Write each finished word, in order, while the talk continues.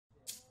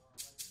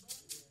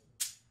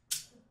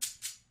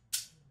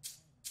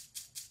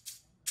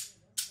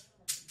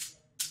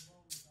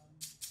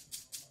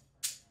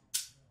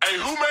Hey,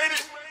 who made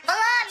it?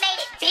 Blood made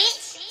it,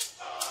 bitch.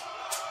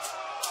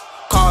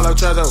 Call up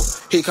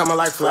Trezo, he coming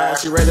like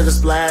flash. You ready to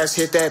splash?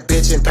 Hit that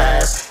bitch and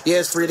pass.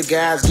 Yeah, it's free to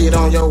guys, get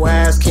on your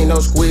ass. Keno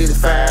squeeze it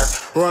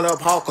fast. Run up,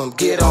 hawk 'em,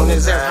 get on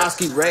his ass.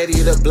 Hosky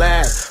ready to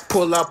blast.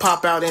 Pull up,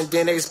 pop out, and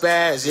then they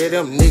spaz. Yeah,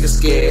 them niggas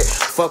scared.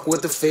 Fuck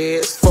with the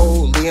feds.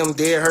 Fold them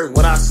dead, heard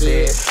what I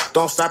said.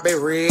 Don't stop at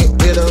red,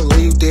 it'll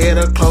leave dead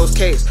a closed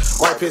case.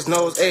 Wipe his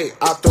nose, ayy.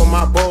 I throw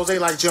my balls, they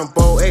like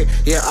Jumbo, ayy.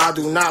 Yeah, I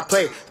do not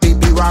play.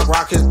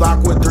 Rock his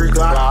block with 3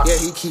 Glock. Yeah,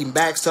 he keep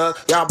back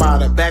stuck. Y'all bout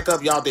to back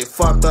up, y'all did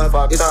fucked up.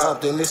 It's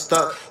up, then it's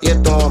stuck. Yeah,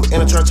 throw him in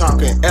the truck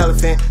talking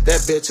elephant.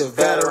 That bitch a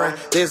veteran.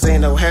 This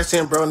ain't no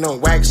hashing, bro, no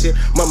whack shit.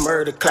 My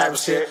murder clap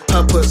shit.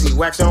 Her pussy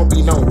wax, don't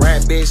be no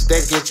rat bitch.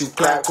 That get you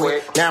clap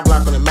quick. Now I'm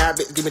block on the map,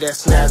 bitch, give me that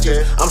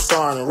snatches. I'm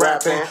starting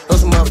rapping.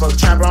 Those motherfuckers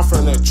trapping, I'm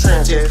from the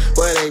trenches.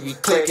 But they be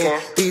clicking.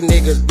 These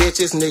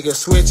niggas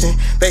switching.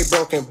 They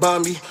broken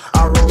bummy.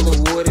 I roll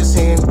the wood, it's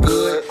in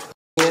good.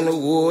 In the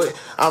wood,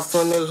 I'm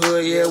from the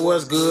hood, yeah,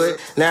 what's good?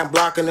 Now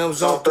blocking them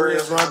zone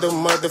 3s around the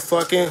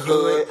motherfucking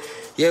hood.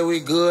 Yeah, we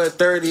good,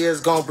 30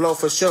 is gon' blow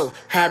for sure.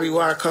 Happy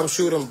when I come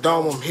shoot him,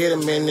 dome him, hit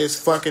him in this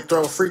fucking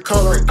throat.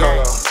 FreeColo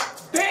gang.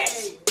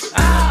 Hey,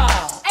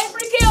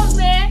 FreeColo,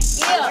 man.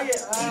 Yeah.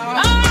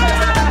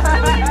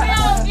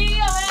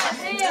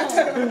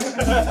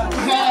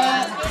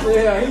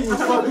 Yeah, he was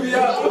fucking me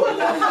up.